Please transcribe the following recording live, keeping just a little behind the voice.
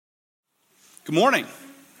Good morning.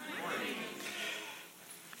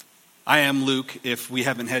 I am Luke, if we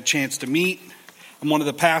haven't had a chance to meet. I'm one of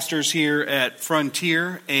the pastors here at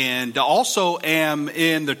Frontier and also am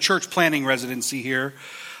in the church planning residency here.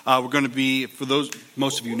 We're going to be, for those,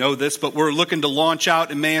 most of you know this, but we're looking to launch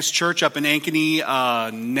out Emmaus Church up in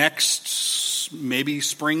Ankeny next, maybe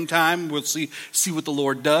springtime. We'll see what the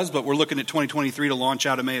Lord does, but we're looking at 2023 to launch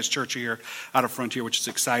out Emmaus Church here out of Frontier, which is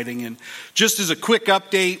exciting. And just as a quick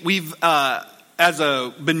update, we've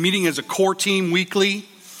been meeting as a core team weekly,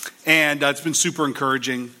 and it's been super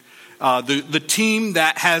encouraging. The team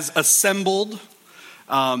that has assembled,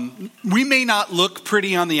 we may not look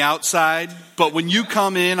pretty on the outside, but when you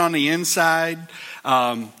come in on the inside,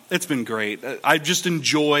 it's been great. I've just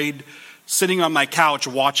enjoyed sitting on my couch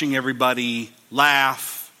watching everybody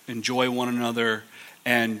laugh, enjoy one another,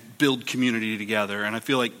 and build community together. And I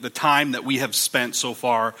feel like the time that we have spent so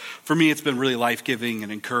far, for me, it's been really life-giving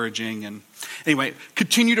and encouraging. And anyway,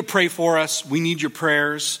 continue to pray for us. We need your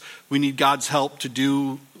prayers. We need God's help to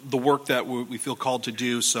do the work that we feel called to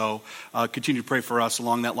do. So continue to pray for us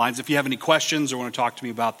along that lines. If you have any questions or want to talk to me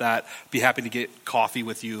about that, I'd be happy to get coffee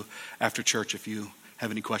with you after church if you have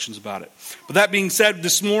any questions about it. But that being said,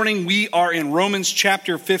 this morning we are in Romans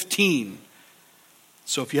chapter 15.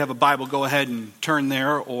 So if you have a Bible, go ahead and turn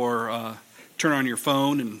there, or turn on your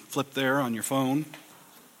phone and flip there on your phone.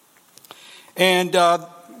 And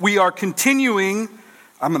we are continuing.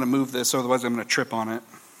 I'm going to move this, otherwise I'm going to trip on it.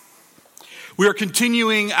 We are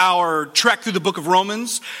continuing our trek through the book of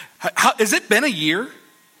Romans. Has it been a year?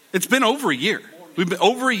 It's been over a year. We've been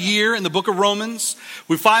over a year in the book of Romans.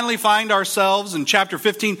 We finally find ourselves in chapter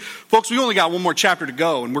 15. Folks, we only got one more chapter to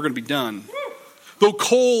go, and we're going to be done. Though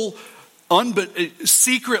Cole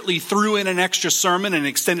secretly threw in an extra sermon and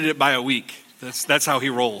extended it by a week. That's how he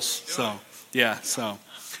rolls. So, yeah. So,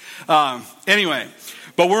 anyway,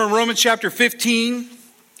 but we're in Romans chapter 15.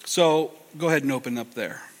 So go ahead and open up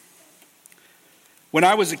there. When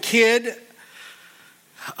I was a kid,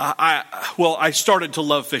 I started to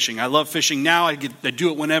love fishing. I love fishing now. I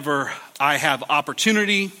do it whenever I have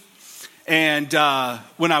opportunity. And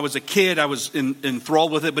when I was a kid, I was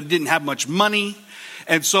enthralled with it, but didn't have much money.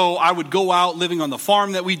 And so I would go out living on the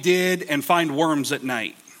farm that we did and find worms at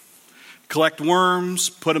night. Collect worms,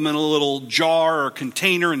 put them in a little jar or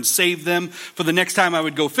container and save them for the next time I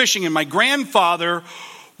would go fishing. And my grandfather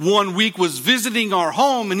one week was visiting our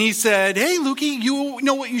home, and he said, "Hey, Lukey, you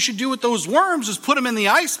know what you should do with those worms is put them in the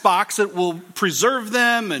ice box. It will preserve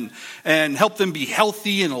them and help them be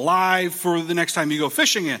healthy and alive for the next time you go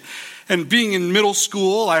fishing." And being in middle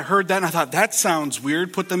school, I heard that, and I thought, that sounds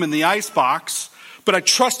weird, put them in the ice box. But I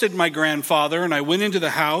trusted my grandfather, and I went into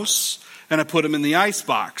the house, and I put them in the ice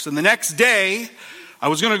box. And the next day, I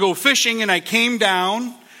was going to go fishing, and I came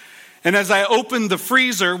down, and as I opened the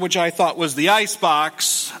freezer, which I thought was the ice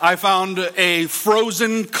box, I found a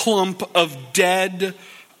frozen clump of dead,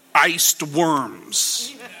 iced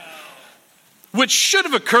worms. Which should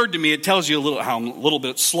have occurred to me. It tells you how I'm a little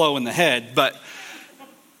bit slow in the head, but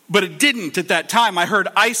it didn't at that time. I heard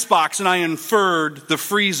icebox and I inferred the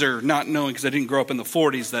freezer, not knowing, because I didn't grow up in the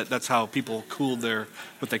 40s, that's how people cooled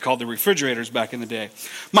what they called the refrigerators back in the day.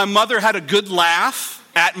 My mother had a good laugh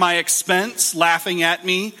at my expense, laughing at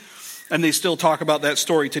me, and they still talk about that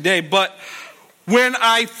story today. But when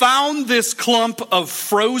I found this clump of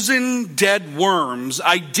frozen dead worms,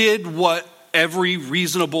 I did what every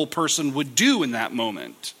reasonable person would do in that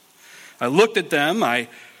moment. I looked at them, I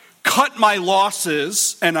cut my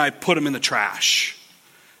losses, and I put them in the trash.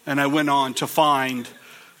 And I went on to find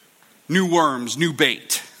new worms, new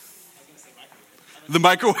bait. The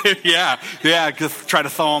microwave, yeah, try to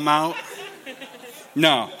thaw them out.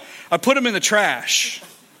 No, I put them in the trash.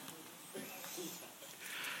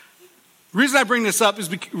 The reason I bring this up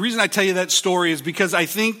the reason I tell you that story is because I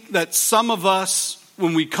think that some of us,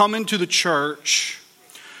 when we come into the church,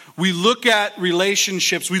 we look at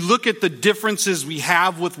relationships, we look at the differences we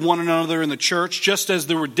have with one another in the church, just as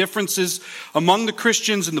there were differences among the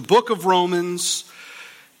Christians in the book of Romans.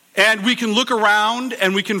 And we can look around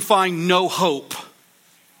and we can find no hope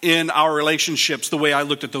in our relationships the way I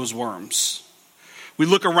looked at those worms. We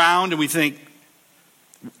look around and we think,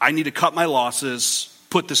 I need to cut my losses,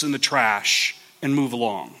 put this in the trash, and move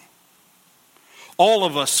along. All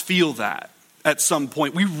of us feel that. At some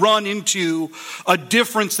point, we run into a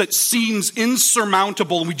difference that seems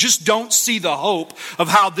insurmountable, and we just don't see the hope of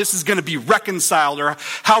how this is going to be reconciled or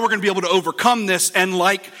how we're going to be able to overcome this. And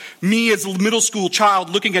like me as a middle school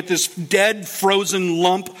child looking at this dead, frozen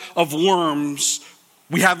lump of worms,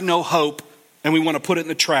 we have no hope, and we want to put it in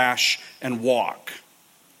the trash and walk.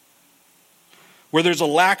 Where there's a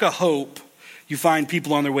lack of hope, you find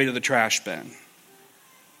people on their way to the trash bin.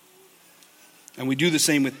 And we do the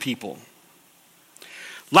same with people.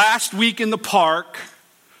 Last week in the park,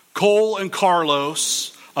 Cole and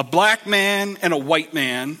Carlos, a black man and a white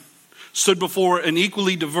man, stood before an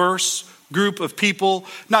equally diverse group of people,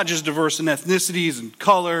 not just diverse in ethnicities and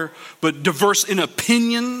color, but diverse in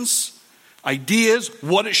opinions, ideas,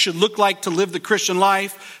 what it should look like to live the Christian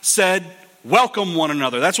life, said, welcome one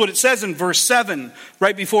another. That's what it says in verse 7,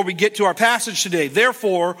 right before we get to our passage today.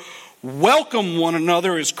 Therefore, welcome one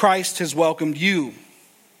another as Christ has welcomed you.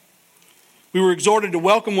 We were exhorted to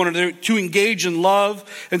welcome one another, to engage in love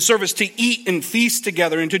and service, to eat and feast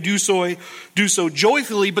together, and to do so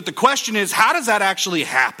joyfully. But the question is, how does that actually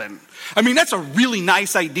happen? I mean, that's a really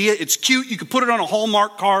nice idea. It's cute. You can put it on a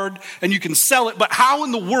Hallmark card and you can sell it. But how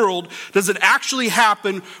in the world does it actually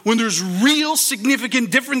happen when there's real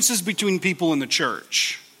significant differences between people in the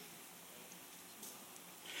church?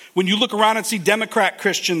 When you look around and see Democrat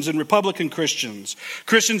Christians and Republican Christians,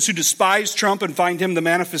 Christians who despise Trump and find him the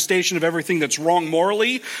manifestation of everything that's wrong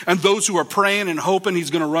morally, and those who are praying and hoping he's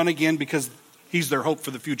going to run again because he's their hope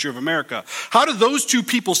for the future of America. How do those two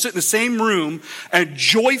people sit in the same room and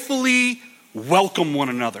joyfully welcome one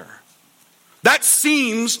another? That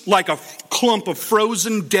seems like a clump of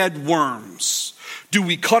frozen dead worms. Do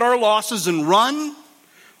we cut our losses and run,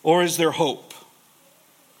 or is there hope?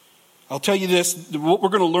 I'll tell you this, what we're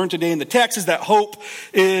going to learn today in the text is that hope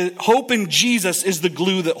in Jesus is the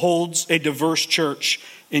glue that holds a diverse church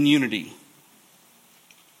in unity.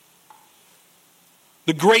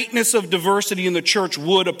 The greatness of diversity in the church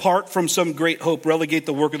would, apart from some great hope, relegate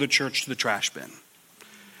the work of the church to the trash bin.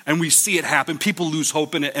 And we see it happen. People lose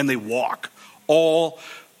hope in it and they walk all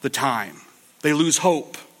the time. They lose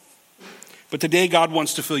hope. But today God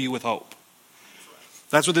wants to fill you with hope.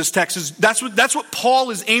 That's what this text is. That's what Paul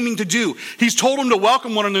is aiming to do. He's told them to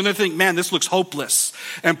welcome one another and they think, man, this looks hopeless.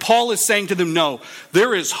 And Paul is saying to them, no,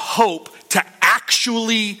 there is hope to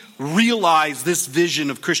actually realize this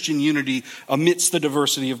vision of Christian unity amidst the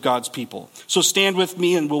diversity of God's people. So stand with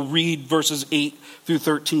me and we'll read verses 8 through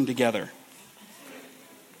 13 together.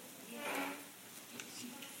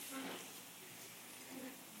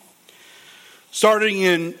 Starting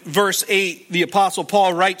in verse 8, the Apostle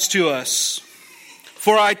Paul writes to us,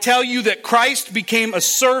 "For I tell you that Christ became a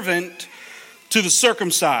servant to the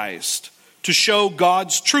circumcised, to show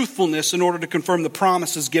God's truthfulness in order to confirm the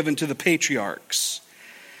promises given to the patriarchs,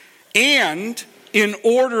 and in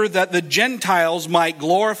order that the Gentiles might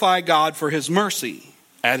glorify God for his mercy,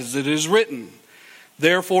 as it is written,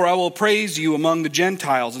 'Therefore I will praise you among the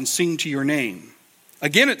Gentiles and sing to your name.'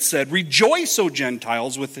 Again it said, 'Rejoice, O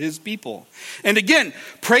Gentiles, with his people.' And again,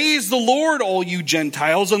 'Praise the Lord, all you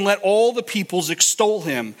Gentiles, and let all the peoples extol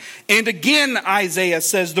him.' And again Isaiah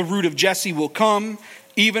says, 'The root of Jesse will come,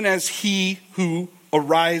 even as he who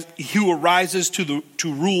arises to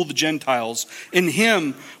rule the Gentiles. In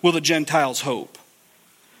him will the Gentiles hope.'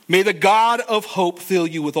 May the God of hope fill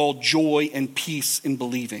you with all joy and peace in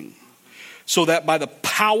believing, so that by the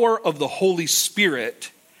power of the Holy Spirit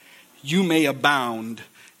you may abound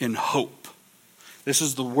in hope." This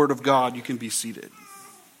is the word of God. You can be seated.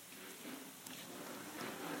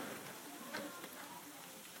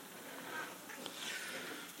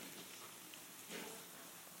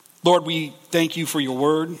 Lord, we thank you for your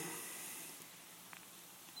word.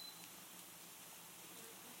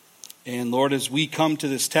 And Lord, as we come to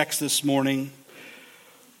this text this morning,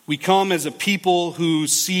 we come as a people who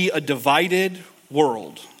see a divided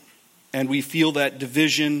world. And we feel that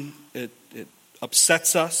division, it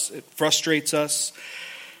upsets us, it frustrates us,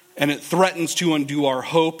 and it threatens to undo our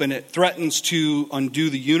hope, and it threatens to undo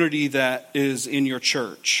the unity that is in your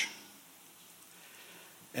church.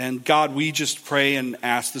 And God, we just pray and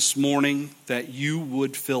ask this morning that you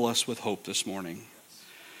would fill us with hope this morning.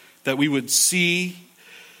 That we would see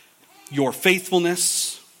your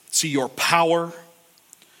faithfulness, see your power,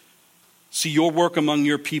 see your work among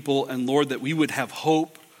your people, and Lord, that we would have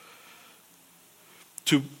hope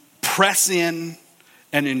to press in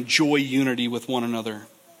and enjoy unity with one another.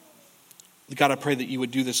 God, I pray that you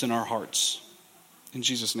would do this in our hearts. In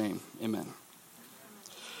Jesus' name, amen.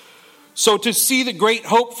 So to see the great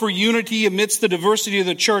hope for unity amidst the diversity of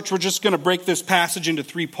the church, we're just going to break this passage into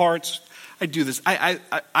 3 parts. I do this. I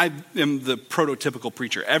am the prototypical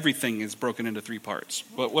preacher. Everything is broken into 3 parts.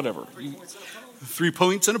 But whatever. 3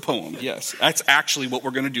 points and a poem. Yes, that's actually what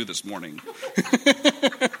we're going to do this morning.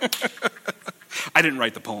 I didn't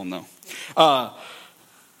write the poem, though.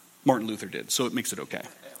 Martin Luther did, so it makes it okay.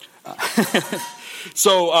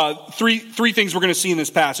 So three things we're going to see in this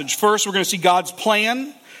passage. First, we're going to see God's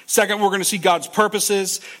plan Second, we're going to see God's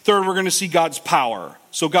purposes. Third, we're going to see God's power.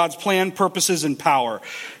 So God's plan, purposes, and power.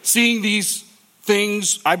 Seeing these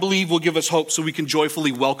things, I believe, will give us hope so we can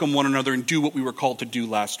joyfully welcome one another and do what we were called to do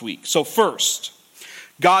last week. So first,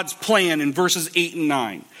 God's plan in verses 8 and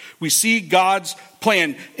 9. We see God's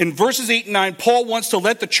plan. In verses 8 and 9, Paul wants to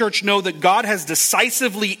let the church know that God has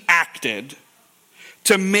decisively acted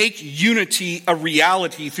to make unity a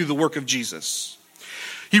reality through the work of Jesus.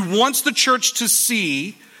 He wants the church to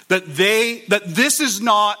see that this is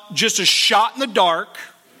not just a shot in the dark,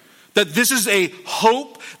 that this is a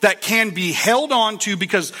hope that can be held on to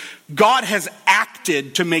because God has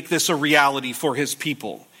acted to make this a reality for his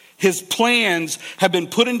people. His plans have been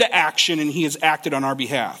put into action and he has acted on our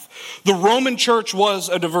behalf. The Roman church was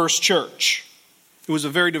a diverse church. It was a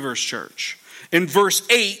very diverse church. In verses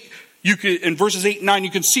 8 and 9,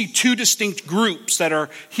 you can see two distinct groups that are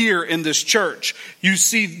here in this church. You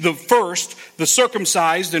see the first, the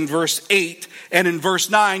circumcised in verse 8, and in verse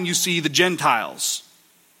 9 you see the Gentiles.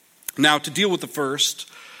 Now, to deal with the first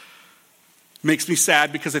makes me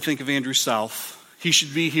sad because I think of Andrew Self. He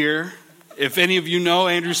should be here. If any of you know,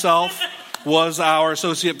 Andrew Self was our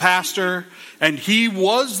associate pastor, and he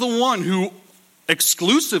was the one who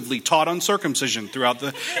exclusively taught on circumcision throughout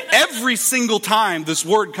every single time this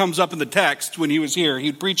word comes up in the text. When he was here,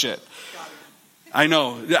 he'd preach it. I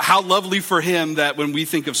know. How lovely for him that when we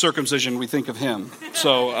think of circumcision, we think of him.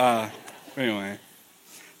 So anyway,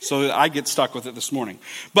 so I get stuck with it this morning.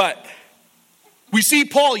 But we see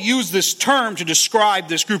Paul use this term to describe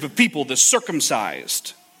this group of people, the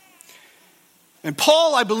circumcised. And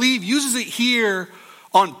Paul, I believe, uses it here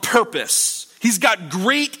on purpose. He's got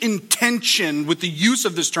great intention with the use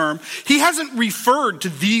of this term. He hasn't referred to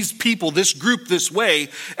these people, this group, this way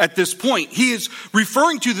at this point. He is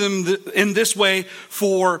referring to them in this way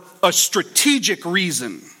for a strategic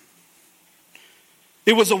reason.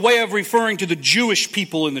 It was a way of referring to the Jewish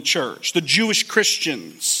people in the church, the Jewish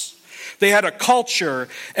Christians. They had a culture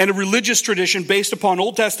and a religious tradition based upon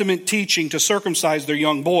Old Testament teaching to circumcise their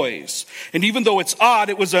young boys. And even though it's odd,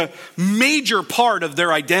 it was a major part of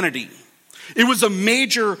their identity. It was a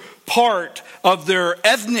major part of their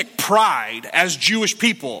ethnic pride as Jewish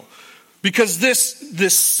people. Because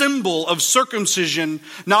this symbol of circumcision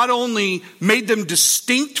not only made them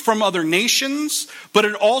distinct from other nations, but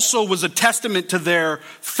it also was a testament to their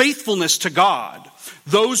faithfulness to God.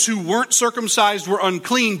 Those who weren't circumcised were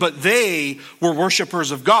unclean, but they were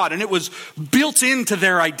worshipers of God. And it was built into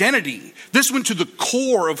their identity. This went to the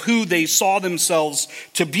core of who they saw themselves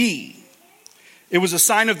to be. It was a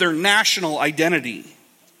sign of their national identity.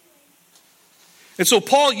 And so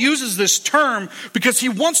Paul uses this term because he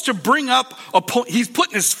wants to bring up he's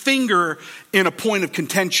putting his finger in a point of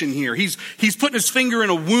contention here. He's putting his finger in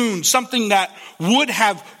a wound, something that would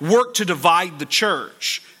have worked to divide the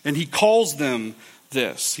church. And he calls them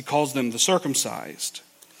this. He calls them the circumcised.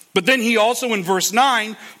 But then he also in verse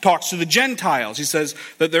 9 talks to the Gentiles. He says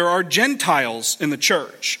that there are Gentiles in the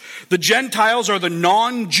church. The Gentiles are the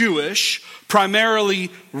non-Jewish,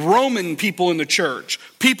 primarily Roman people in the church.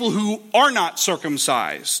 People who are not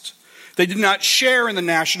circumcised. They did not share in the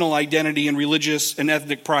national identity and religious and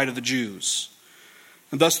ethnic pride of the Jews.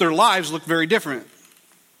 And thus their lives look very different.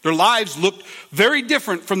 Their lives looked very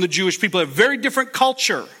different from the Jewish people. They have a very different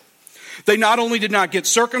culture. They not only did not get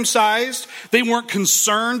circumcised, they weren't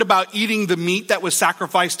concerned about eating the meat that was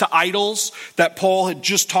sacrificed to idols that Paul had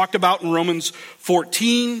just talked about in Romans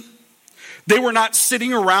 14. They were not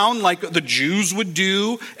sitting around like the Jews would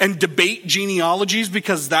do and debate genealogies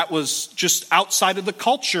because that was just outside of the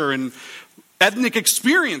culture and ethnic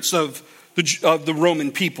experience of the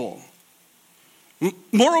Roman people.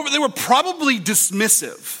 Moreover, they were probably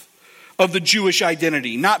dismissive of the Jewish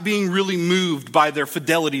identity, not being really moved by their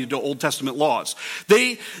fidelity to Old Testament laws.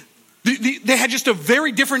 They had just a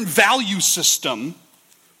very different value system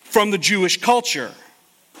from the Jewish culture.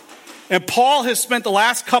 And Paul has spent the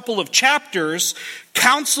last couple of chapters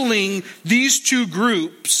counseling these two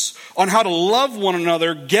groups on how to love one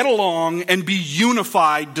another, get along, and be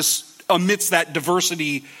unified amidst that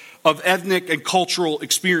diversity of ethnic and cultural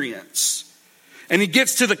experience. And he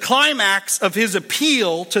gets to the climax of his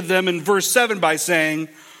appeal to them in verse 7 by saying,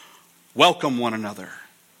 welcome one another.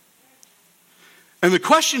 And the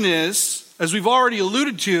question is, as we've already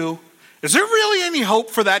alluded to, is there really any hope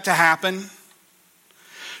for that to happen?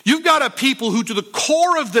 You've got a people who to the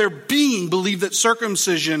core of their being believe that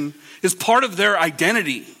circumcision is part of their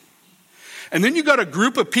identity. And then you've got a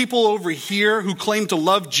group of people over here who claim to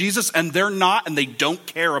love Jesus and they're not and they don't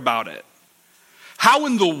care about it. How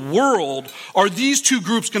in the world are these two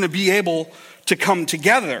groups going to be able to come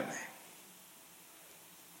together?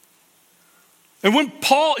 And when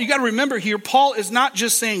Paul, you got to remember here, Paul is not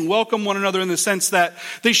just saying welcome one another in the sense that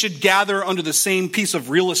they should gather under the same piece of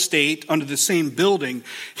real estate, under the same building.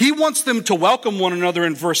 He wants them to welcome one another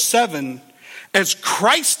in verse 7 as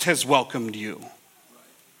Christ has welcomed you.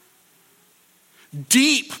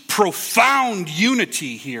 Deep, profound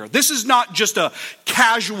unity here. This is not just a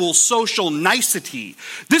casual social nicety.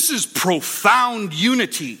 This is profound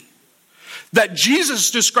unity that Jesus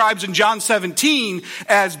describes in John 17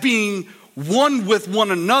 as being one with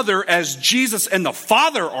one another as Jesus and the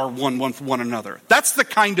Father are one with one another. That's the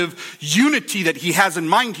kind of unity that he has in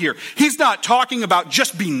mind here. He's not talking about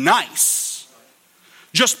just be nice,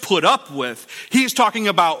 just put up with. He's talking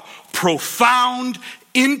about profound,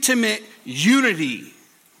 intimate unity.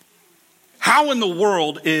 How in the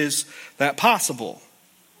world is that possible?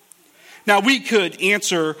 Now, we could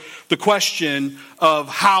answer the question of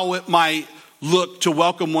how it might look to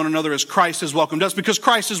welcome one another as Christ has welcomed us, because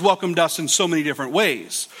Christ has welcomed us in so many different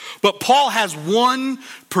ways. But Paul has one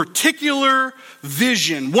particular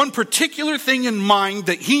vision, one particular thing in mind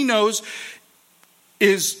that he knows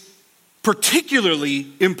is particularly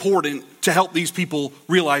important to help these people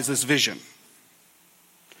realize this vision.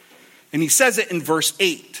 And he says it in verse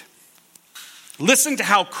 8. Listen to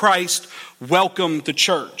how Christ welcomed the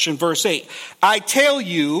church. In verse 8, I tell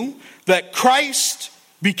you that Christ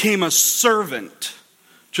became a servant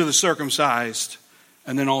to the circumcised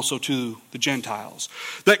and then also to the Gentiles.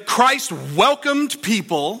 That Christ welcomed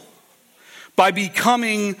people by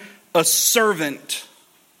becoming a servant.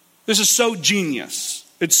 This is so genius.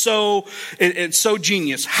 It's so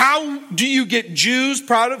genius. How do you get Jews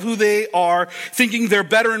proud of who they are, thinking they're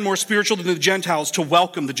better and more spiritual than the Gentiles, to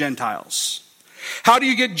welcome the Gentiles? How do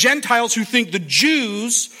you get Gentiles who think the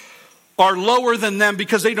Jews are lower than them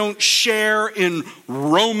because they don't share in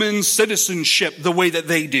Roman citizenship the way that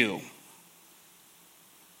they do?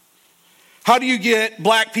 How do you get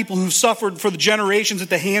black people who've suffered for the generations at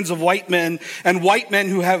the hands of white men, and white men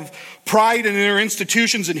who have pride in their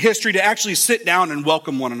institutions and history, to actually sit down and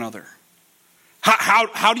welcome one another?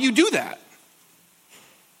 How do you do that?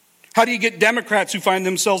 How do you get Democrats who find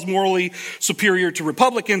themselves morally superior to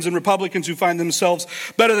Republicans, and Republicans who find themselves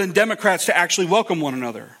better than Democrats, to actually welcome one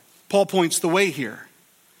another? Paul points the way here.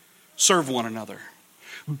 Serve one another.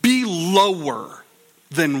 Be lower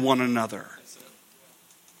than one another.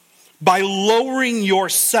 By lowering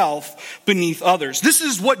yourself beneath others. This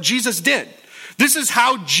is what Jesus did. This is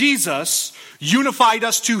how Jesus unified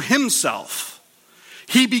us to himself.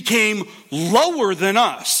 He became lower than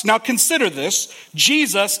us. Now consider this.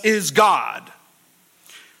 Jesus is God,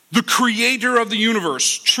 the creator of the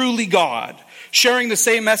universe, truly God, sharing the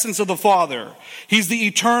same essence of the Father. He's the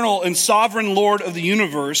eternal and sovereign Lord of the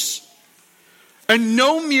universe. And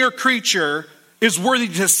no mere creature is worthy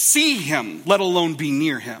to see him, let alone be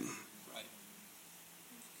near him.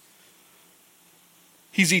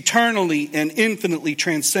 He's eternally and infinitely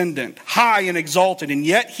transcendent, high and exalted, and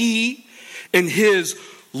yet he, in his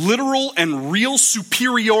literal and real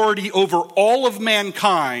superiority over all of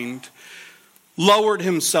mankind, lowered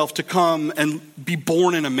himself to come and be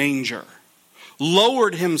born in a manger.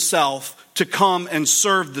 Lowered himself to come and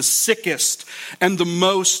serve the sickest and the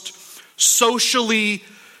most socially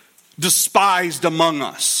despised among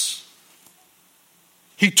us.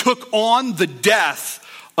 He took on the death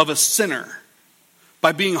of a sinner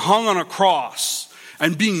by being hung on a cross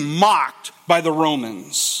and being mocked by the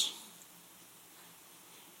Romans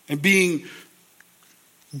and being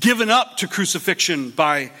given up to crucifixion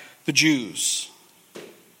by the Jews.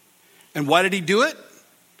 And why did he do it?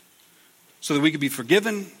 So that we could be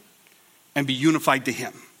forgiven and be unified to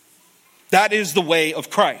him. That is the way of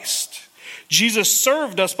Christ. Jesus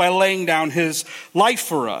served us by laying down his life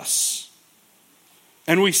for us.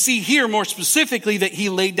 And we see here more specifically that he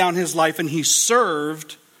laid down his life and he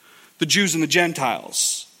served the Jews and the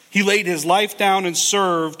Gentiles. He laid his life down and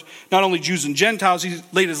served not only Jews and Gentiles, he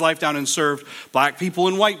laid his life down and served black people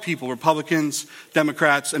and white people, Republicans,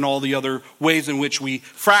 Democrats, and all the other ways in which we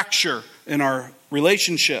fracture in our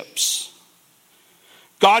relationships.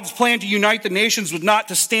 God's plan to unite the nations was not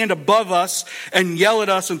to stand above us and yell at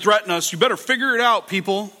us and threaten us. You better figure it out,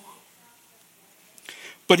 people.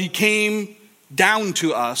 But he came down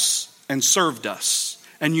to us and served us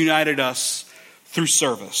and united us through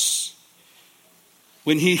service.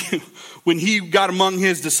 When he got among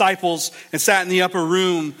his disciples and sat in the upper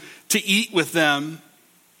room to eat with them,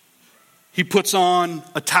 he puts on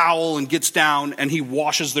a towel and gets down and he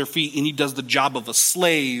washes their feet, and he does the job of a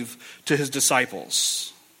slave to his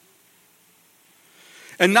disciples.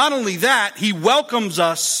 And not only that, he welcomes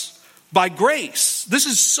us by grace. This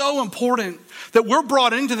is so important that we're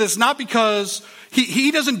brought into this not because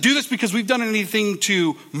He doesn't do this because we've done anything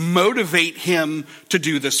to motivate him to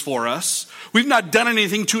do this for us. We've not done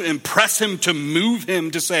anything to impress him, to move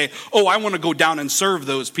him to say, oh, I want to go down and serve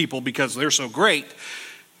those people because they're so great.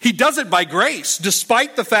 He does it by grace.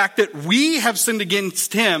 Despite the fact that we have sinned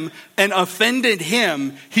against him and offended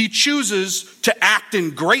him, he chooses to act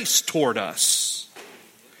in grace toward us.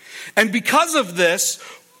 And because of this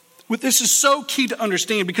is so key to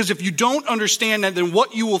understand, because if you don't understand that, then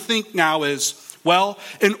what you will think now is, well,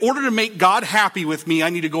 in order to make God happy with me, I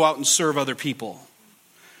need to go out and serve other people.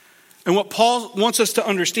 And what Paul wants us to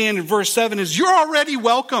understand in verse 7 is you're already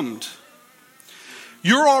welcomed.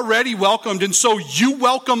 You're already welcomed, and so you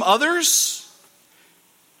welcome others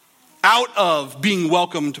out of being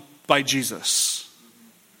welcomed by Jesus.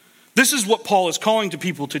 This is what Paul is calling to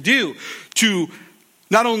people to do, to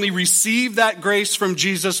not only receive that grace from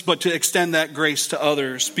Jesus, but to extend that grace to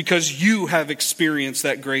others, because you have experienced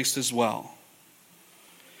that grace as well.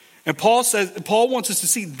 And Paul wants us to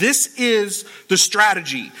see this is the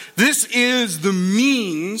strategy. This is the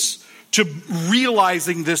means to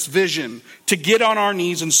realizing this vision, to get on our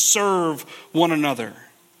knees and serve one another.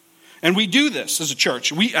 And we do this as a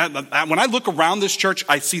church. When I look around this church,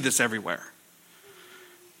 I see this everywhere.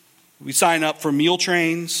 We sign up for meal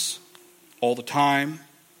trains all the time.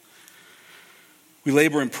 We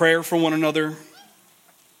labor in prayer for one another.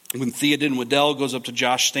 When Theoden Waddell goes up to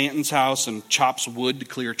Josh Stanton's house and chops wood to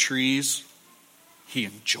clear trees, he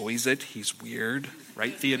enjoys it. He's weird,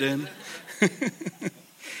 right, Theoden?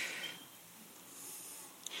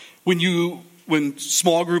 When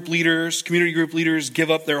small group leaders, community group leaders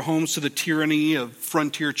give up their homes to the tyranny of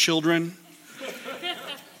frontier children.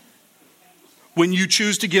 When you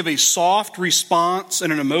choose to give a soft response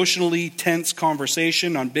in an emotionally tense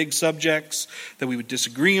conversation on big subjects that we would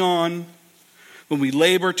disagree on. When we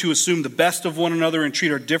labor to assume the best of one another and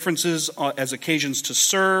treat our differences as occasions to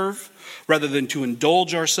serve rather than to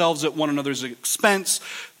indulge ourselves at one another's expense.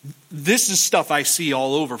 This is stuff I see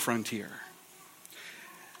all over Frontier.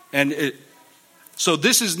 And so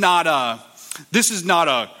this is not a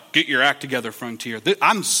get your act together Frontier.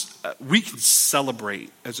 We can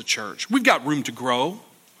celebrate as a church. We've got room to grow.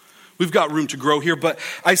 We've got room to grow here, but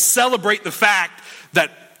I celebrate the fact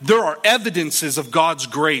that there are evidences of God's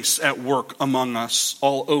grace at work among us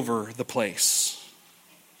all over the place.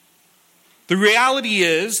 The reality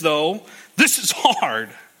is, though, this is hard.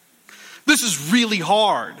 This is really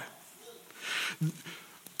hard.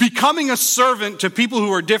 Becoming a servant to people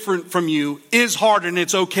who are different from you is hard, and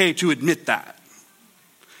it's okay to admit that.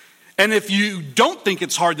 And if you don't think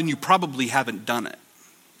it's hard, then you probably haven't done it.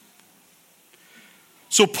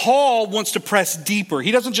 So Paul wants to press deeper.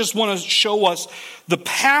 He doesn't just want to show us the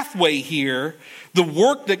pathway here, the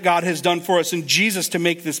work that God has done for us in Jesus to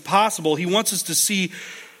make this possible. He wants us to see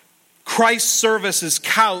Christ's service is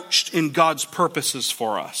couched in God's purposes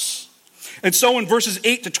for us. And so in verses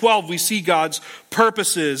 8 to 12, we see God's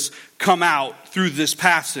purposes come out through this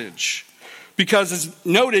passage. Because as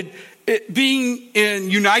noted, being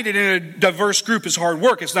united in a diverse group is hard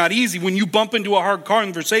work. It's not easy. When you bump into a hard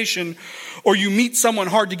conversation or you meet someone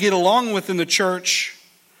hard to get along with in the church,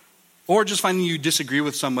 or just finding you disagree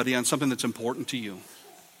with somebody on something that's important to you,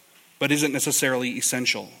 but isn't necessarily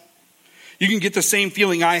essential. You can get the same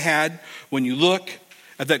feeling I had when you look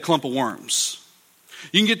at that clump of worms.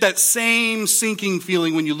 You can get that same sinking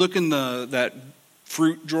feeling when you look in that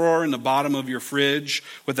fruit drawer in the bottom of your fridge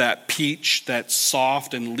with that peach that's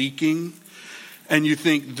soft and leaking, and you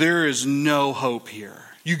think there is no hope here.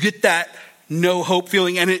 You get that no hope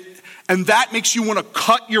feeling, and that makes you want to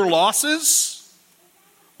cut your losses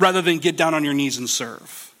rather than get down on your knees and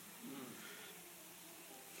serve.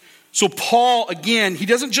 So Paul, again, he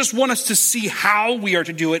doesn't just want us to see how we are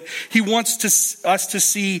to do it. He wants us to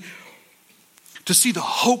see the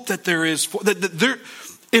hope that there is.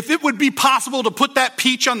 If it would be possible to put that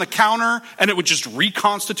peach on the counter and it would just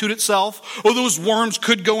reconstitute itself, or those worms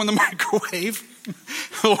could go in the microwave,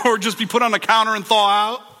 or just be put on the counter and thaw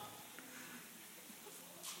out.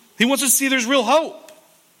 He wants us to see there's real hope.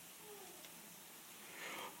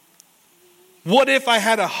 What if I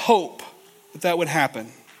had a hope that would happen?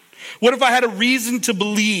 What if I had a reason to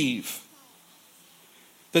believe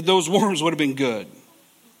that those worms would have been good?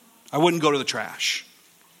 I wouldn't go to the trash.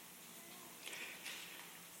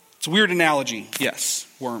 It's a weird analogy. Yes,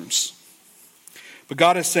 worms. But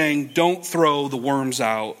God is saying, don't throw the worms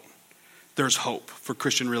out. There's hope for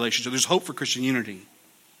Christian relationship. There's hope for Christian unity.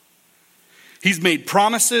 He's made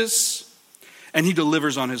promises, and he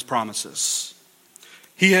delivers on his promises.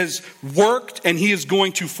 He has worked and he is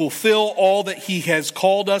going to fulfill all that he has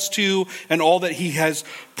called us to and all that he has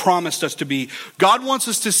promised us to be. God wants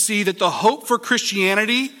us to see that the hope for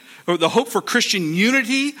Christianity, or the hope for Christian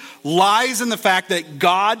unity, lies in the fact that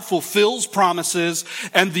God fulfills promises,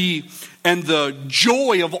 and the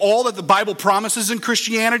joy of all that the Bible promises in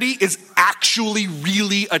Christianity is actually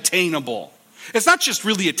really attainable. It's not just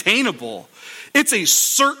really attainable. It's a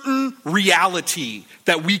certain reality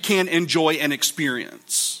that we can enjoy and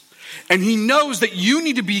experience. And he knows that you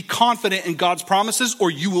need to be confident in God's promises or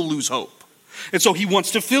you will lose hope. And so he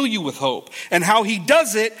wants to fill you with hope. And how he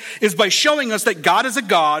does it is by showing us that God is a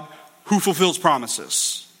God who fulfills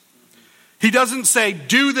promises. He doesn't say,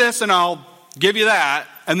 do this and I'll give you that,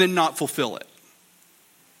 and then not fulfill it.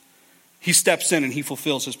 He steps in and he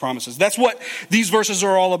fulfills his promises. That's what these verses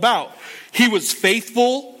are all about. He was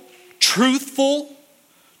faithful, truthful,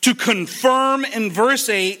 to confirm in verse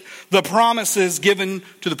 8 the promises given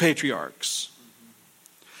to the patriarchs.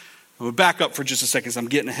 I'm going to back up for just a second because I'm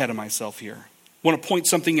getting ahead of myself here. I want to point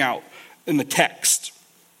something out in the text.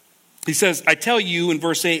 He says, I tell you in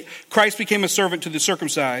verse 8, Christ became a servant to the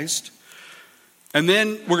circumcised. And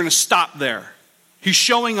then we're going to stop there. He's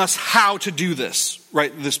showing us how to do this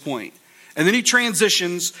right at this point. And then he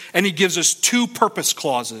transitions and he gives us two purpose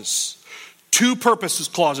clauses. Two purposes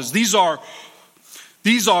clauses. These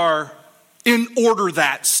are in order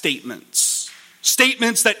that statements.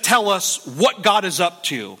 Statements that tell us what God is up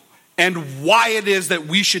to and why it is that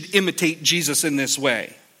we should imitate Jesus in this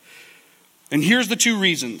way. And here's the two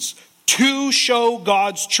reasons. To show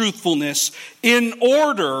God's truthfulness in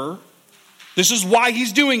order, this is why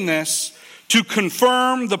he's doing this, to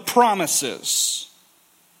confirm the promises.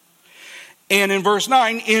 And in verse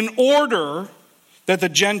 9, in order that the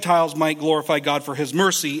Gentiles might glorify God for his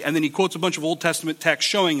mercy. And then he quotes a bunch of Old Testament texts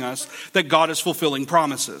showing us that God is fulfilling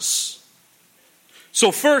promises.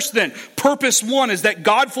 So first then, purpose one is that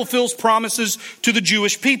God fulfills promises to the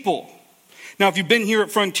Jewish people. Now, if you've been here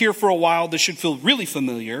at Frontier for a while, this should feel really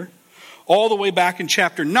familiar. All the way back in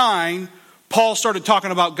chapter 9, Paul started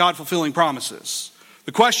talking about God fulfilling promises.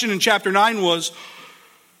 The question in chapter 9 was,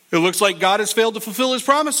 it looks like God has failed to fulfill his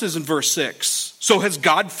promises in verse 6. So has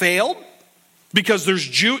God failed? Because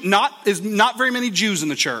there's not very many Jews in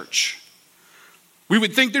the church. We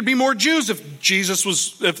would think there'd be more Jews if Jesus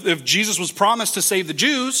was promised to save the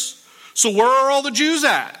Jews. So where are all the Jews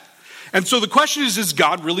at? And so the question is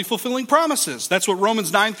God really fulfilling promises? That's what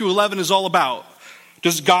Romans 9 through 11 is all about.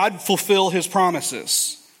 Does God fulfill his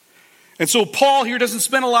promises? And so Paul here doesn't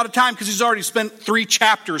spend a lot of time because he's already spent 3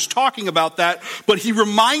 chapters talking about that. But he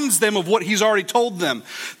reminds them of what he's already told them.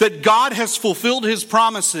 That God has fulfilled his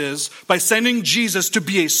promises by sending Jesus to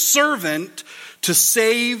be a servant to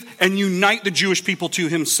save and unite the Jewish people to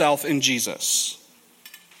himself in Jesus.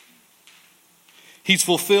 He's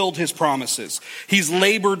fulfilled his promises. He's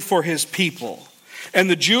labored for his people. And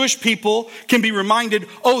the Jewish people can be reminded,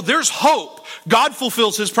 oh, there's hope. God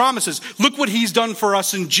fulfills his promises. Look what he's done for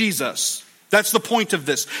us in Jesus. That's the point of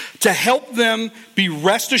this. To help them be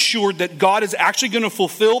rest assured that God is actually going to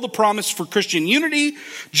fulfill the promise for Christian unity,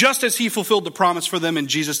 just as he fulfilled the promise for them in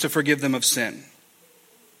Jesus to forgive them of sin.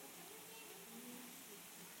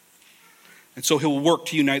 And so he'll work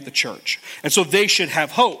to unite the church. And so they should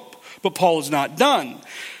have hope. But Paul is not done.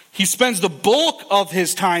 He spends the bulk of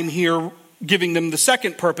his time here giving them the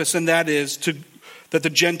second purpose, and that is that the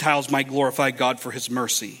Gentiles might glorify God for his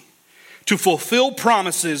mercy. To fulfill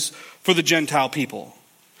promises for the Gentile people.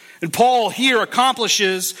 And Paul here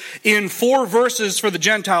accomplishes in 4 verses for the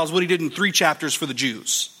Gentiles what he did in 3 chapters for the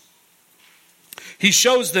Jews. He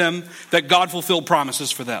shows them that God fulfilled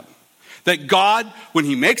promises for them. That God, when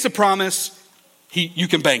he makes a promise, you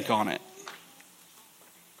can bank on it.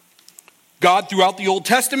 God, throughout the Old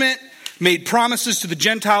Testament, made promises to the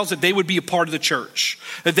Gentiles that they would be a part of the church,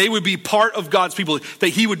 that they would be part of God's people, that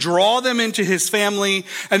he would draw them into his family,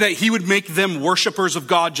 and that he would make them worshipers of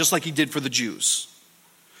God just like he did for the Jews.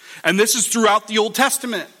 And this is throughout the Old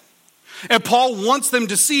Testament. And Paul wants them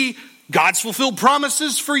to see God's fulfilled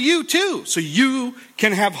promises for you too, so you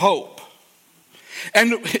can have hope.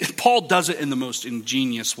 And Paul does it in the most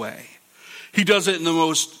ingenious way. He does it in the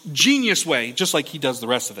most genius way, just like he does the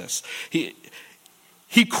rest of this.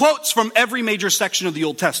 He quotes from every major section of the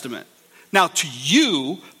Old Testament. Now, to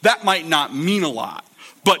you, that might not mean a lot.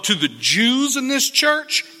 But to the Jews in this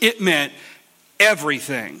church, it meant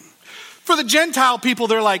everything. For the Gentile people,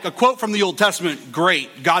 they're like, a quote from the Old Testament,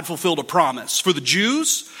 great, God fulfilled a promise. For the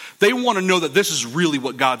Jews, they want to know that this is really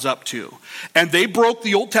what God's up to. And they broke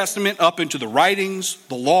the Old Testament up into the writings,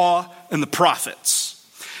 the law, and the prophets.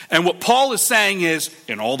 And what Paul is saying is,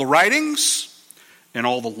 in all the writings, in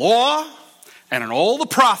all the law, and in all the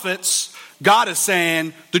prophets, God is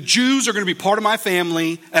saying, the Jews are going to be part of my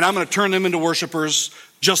family, and I'm going to turn them into worshipers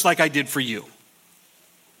just like I did for you.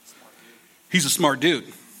 He's a smart dude.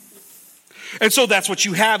 And so that's what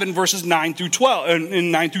you have in verses 9 through 12.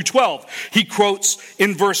 In 9 through 12, he quotes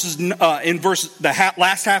in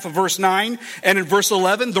last half of verse 9 and in verse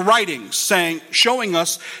 11 the writings, showing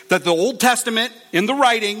us that the Old Testament in the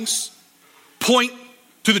writings point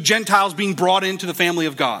to the Gentiles being brought into the family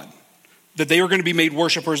of God, that they are going to be made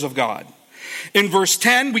worshipers of God. In verse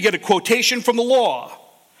 10, we get a quotation from the law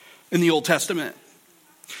in the Old Testament.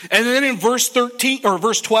 And then in verse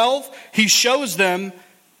 12, he shows them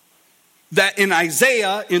that in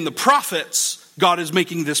Isaiah, in the prophets, God is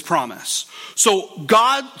making this promise. So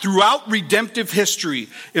God, throughout redemptive history,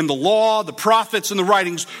 in the law, the prophets, and the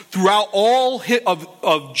writings, throughout all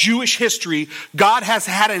of Jewish history, God has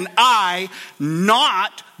had an eye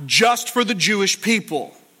not just for the Jewish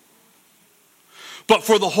people, but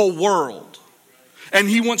for the whole world. And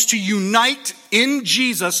he wants to unite in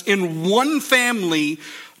Jesus, in one family,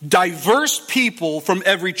 diverse people from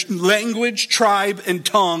every language, tribe, and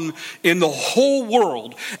tongue in the whole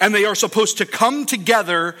world. And they are supposed to come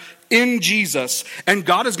together in Jesus. And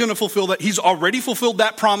God is going to fulfill that. He's already fulfilled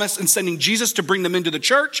that promise in sending Jesus to bring them into the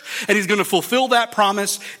church. And he's going to fulfill that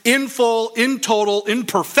promise in full, in total, in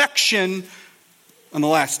perfection on the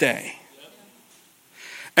last day.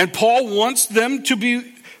 And Paul wants them to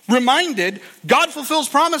be reminded, God fulfills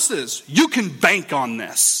promises. You can bank on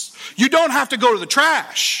this. You don't have to go to the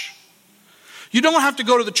trash. You don't have to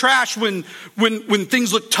go to the trash when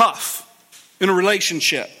things look tough in a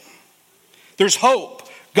relationship. There's hope.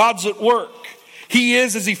 God's at work. He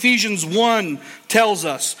is, as Ephesians 1 tells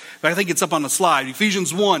us, I think it's up on the slide,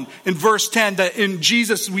 Ephesians 1 in verse 10, that in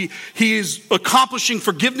Jesus he is accomplishing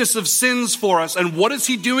forgiveness of sins for us. And what is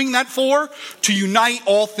he doing that for? To unite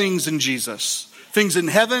all things in Jesus. Things in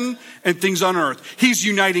heaven and things on earth. He's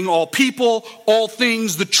uniting all people, all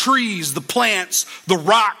things, the trees, the plants, the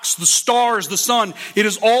rocks, the stars, the sun. It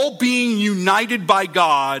is all being united by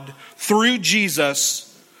God through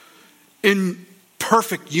Jesus in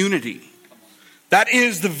perfect unity. That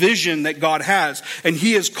is the vision that God has. And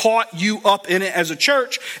he has caught you up in it as a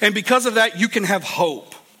church. And because of that, you can have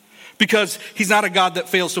hope. Because he's not a God that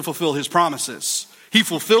fails to fulfill his promises. He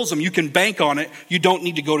fulfills them. You can bank on it. You don't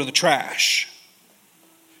need to go to the trash.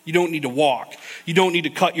 You don't need to walk. You don't need to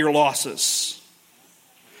cut your losses.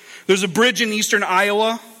 There's a bridge in eastern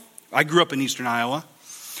Iowa. I grew up in eastern Iowa.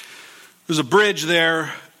 There's a bridge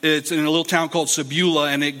there. It's in a little town called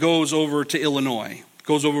Sebula, and it goes over to Illinois. It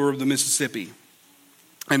goes over the Mississippi.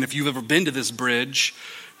 And if you've ever been to this bridge,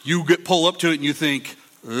 you pull up to it and you think,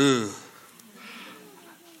 ugh,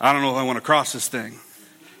 I don't know if I want to cross this thing.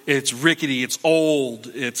 It's rickety, it's old,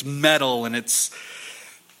 it's metal, and it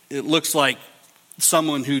looks like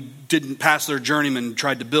someone who didn't pass their journeyman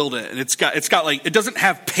tried to build it. And it's got like, it doesn't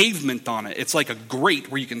have pavement on it. It's like a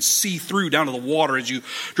grate where you can see through down to the water as you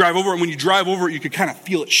drive over it. And when you drive over it, you can kind of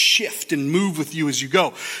feel it shift and move with you as you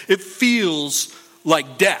go. It feels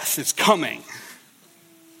like death is coming.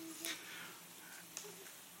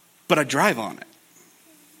 But I drive on it.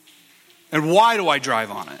 And why do I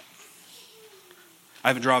drive on it? I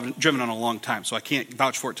haven't driven on it in a long time, so I can't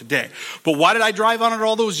vouch for it today. But why did I drive on it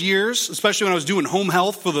all those years, especially when I was doing home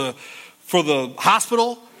health for the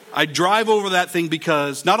hospital? I drive over that thing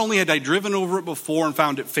because not only had I driven over it before and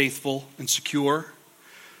found it faithful and secure,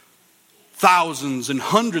 thousands and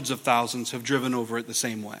hundreds of thousands have driven over it the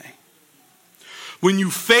same way. When you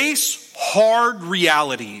face hard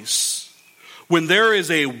realities, when there is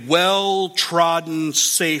a well-trodden,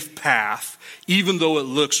 safe path, even though it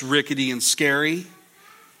looks rickety and scary,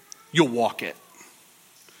 you'll walk it.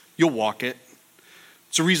 You'll walk it.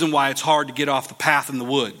 It's a reason why it's hard to get off the path in the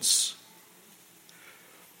woods.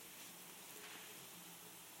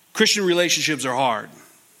 Christian relationships are hard.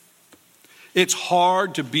 It's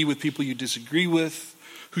hard to be with people you disagree with,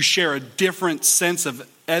 who share a different sense of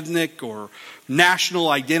ethnic or national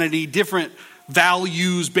identity, different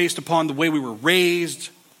values based upon the way we were raised.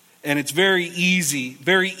 And it's very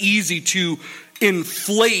easy to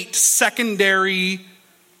inflate secondary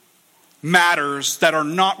matters that are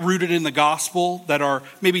not rooted in the gospel, that are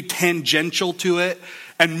maybe tangential to it,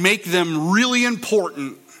 and make them really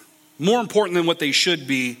important, more important than what they should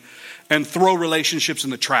be, and throw relationships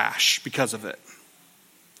in the trash because of it.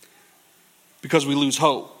 Because we lose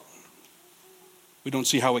hope. We don't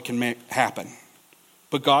see how it can happen.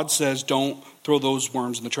 But God says, don't throw those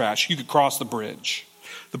worms in the trash. You could cross the bridge.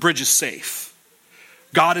 The bridge is safe.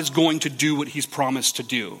 God is going to do what he's promised to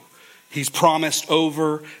do. He's promised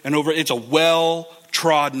over and over. It's a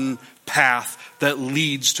well-trodden path that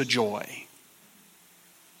leads to joy.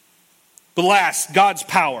 But last, God's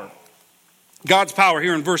power. God's power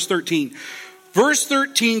here in verse 13. Verse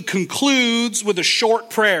 13 concludes with a short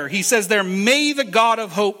prayer. He says there, may the God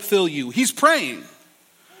of hope fill you. He's praying.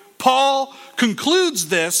 Paul concludes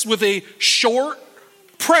this with a short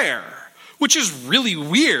prayer, which is really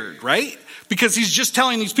weird, right? Because he's just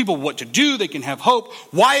telling these people what to do. They can have hope.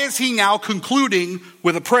 Why is he now concluding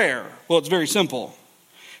with a prayer? Well, it's very simple.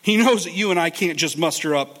 He knows that you and I can't just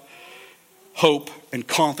muster up hope and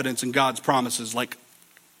confidence in God's promises. Like,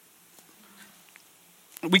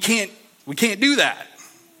 we can't do that.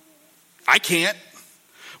 I can't.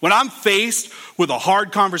 When I'm faced with a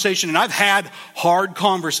hard conversation, and I've had hard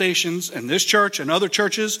conversations in this church and other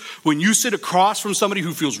churches, when you sit across from somebody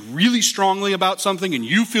who feels really strongly about something and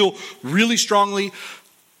you feel really strongly,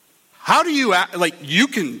 how do you act? Like,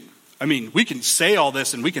 we can say all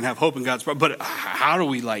this and we can have hope in God's, but how do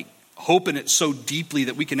we hope in it so deeply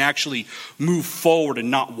that we can actually move forward and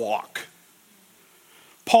not walk?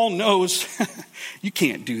 Paul knows you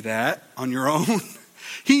can't do that on your own.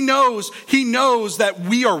 He knows that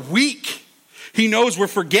we are weak. He knows we're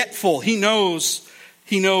forgetful. He knows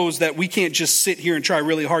that we can't just sit here and try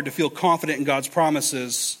really hard to feel confident in God's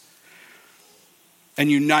promises and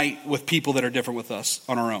unite with people that are different with us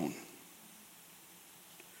on our own.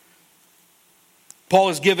 Paul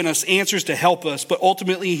has given us answers to help us, but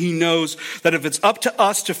ultimately he knows that if it's up to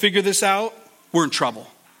us to figure this out, we're in trouble.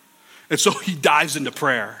 And so he dives into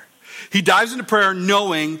prayer. He dives into prayer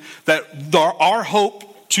knowing that our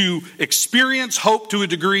hope to experience hope to a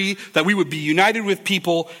degree that we would be united with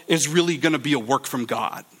people is really going to be a work from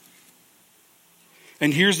God.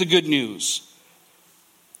 And here's the good news.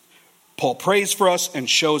 Paul prays for us and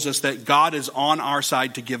shows us that God is on our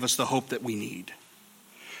side to give us the hope that we need.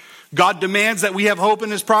 God demands that we have hope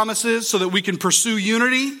in his promises so that we can pursue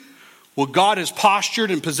unity. Well, God has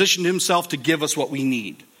postured and positioned himself to give us what we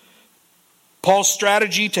need. Paul's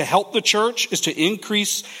strategy to help the church is to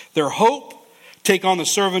increase their hope, take on the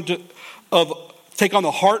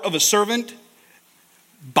heart of a servant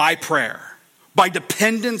by prayer, by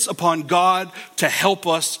dependence upon God to help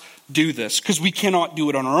us do this, because we cannot do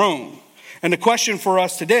it on our own. And the question for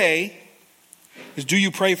us today is, do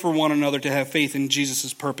you pray for one another to have faith in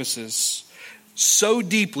Jesus' purposes so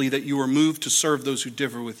deeply that you are moved to serve those who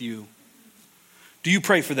differ with you? Do you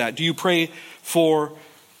pray for that? Do you pray for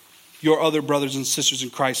your other brothers and sisters in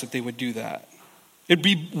Christ that they would do that? It'd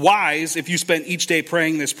be wise if you spent each day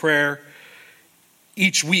praying this prayer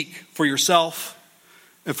each week for yourself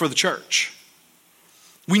and for the church.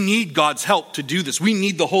 We need God's help to do this. We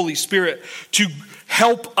need the Holy Spirit to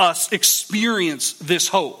help us experience this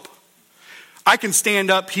hope. I can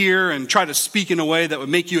stand up here and try to speak in a way that would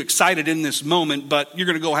make you excited in this moment, but you're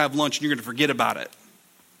going to go have lunch and you're going to forget about it.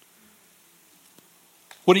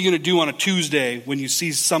 What are you going to do on a Tuesday when you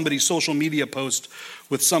see somebody's social media post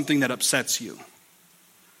with something that upsets you?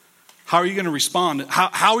 How are you going to respond?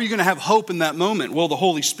 How are you going to have hope in that moment? Well, the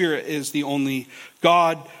Holy Spirit is the only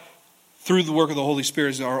God. Through the work of the Holy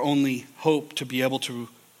Spirit is our only hope to be able to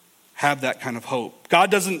have that kind of hope.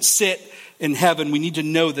 God doesn't sit in heaven. We need to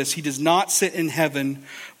know this. He does not sit in heaven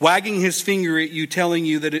wagging his finger at you, telling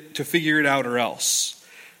you to figure it out or else.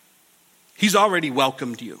 He's already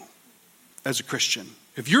welcomed you as a Christian.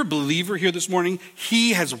 If you're a believer here this morning,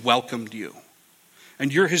 he has welcomed you.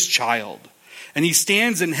 And you're his child. And he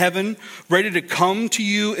stands in heaven ready to come to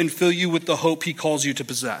you and fill you with the hope he calls you to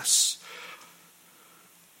possess.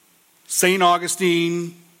 St.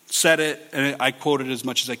 Augustine said it, and I quote it as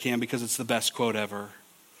much as I can because it's the best quote ever.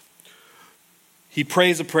 He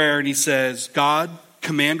prays a prayer and he says, God,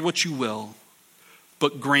 command what you will,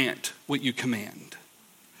 but grant what you command.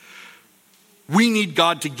 We need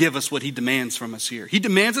God to give us what he demands from us here. He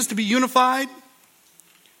demands us to be unified,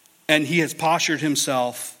 and he has postured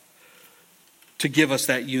himself to give us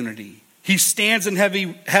that unity. He stands in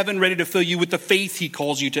heaven ready to fill you with the faith he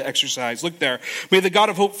calls you to exercise. Look there. May the God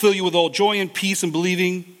of hope fill you with all joy and peace in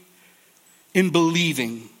believing.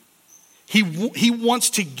 He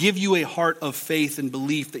wants to give you a heart of faith and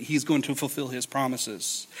belief that he's going to fulfill his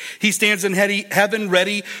promises. He stands in heaven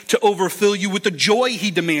ready to overfill you with the joy he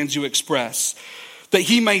demands you express, that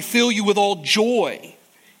he may fill you with all joy.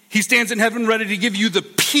 He stands in heaven ready to give you the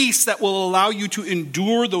peace that will allow you to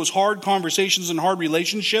endure those hard conversations and hard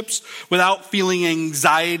relationships without feeling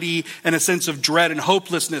anxiety and a sense of dread and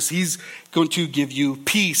hopelessness. He's going to give you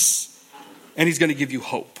peace, and he's going to give you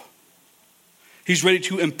hope. He's ready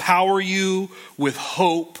to empower you with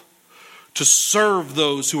hope to serve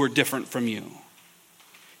those who are different from you.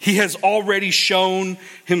 He has already shown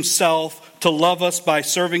himself to love us by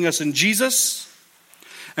serving us in Jesus.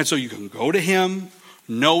 And so you can go to him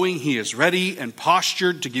knowing he is ready and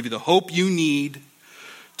postured to give you the hope you need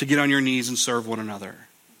to get on your knees and serve one another.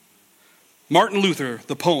 Martin Luther,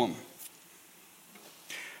 the poem,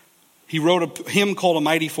 he wrote a hymn called "A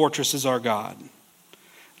Mighty Fortress Is Our God."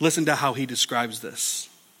 Listen to how he describes this.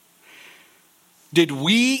 Did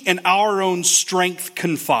we in our own strength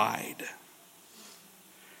confide,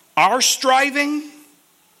 our striving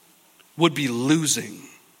would be losing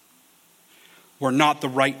were not the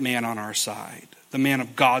right man on our side, the man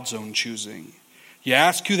of God's own choosing. You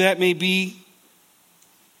ask who that may be?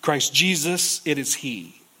 Christ Jesus, it is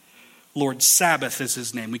he. Lord Sabbath is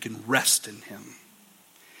his name. We can rest in him.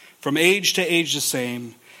 From age to age the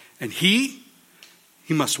same. And he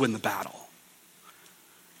must win the battle.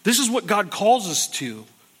 This is what God calls us to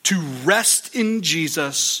rest in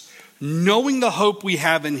Jesus, knowing the hope we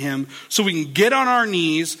have in him, so we can get on our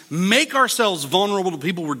knees, make ourselves vulnerable to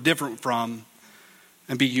people we're different from,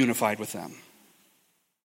 and be unified with them.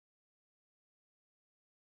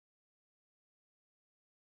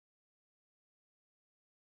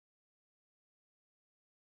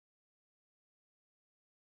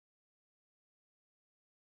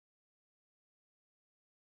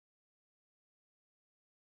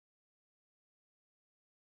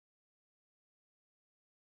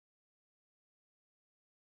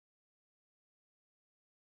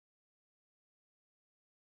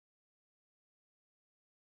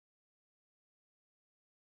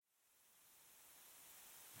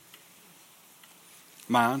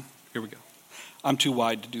 Am I on? Here we go. I'm too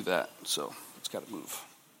wide to do that, so it's got to move.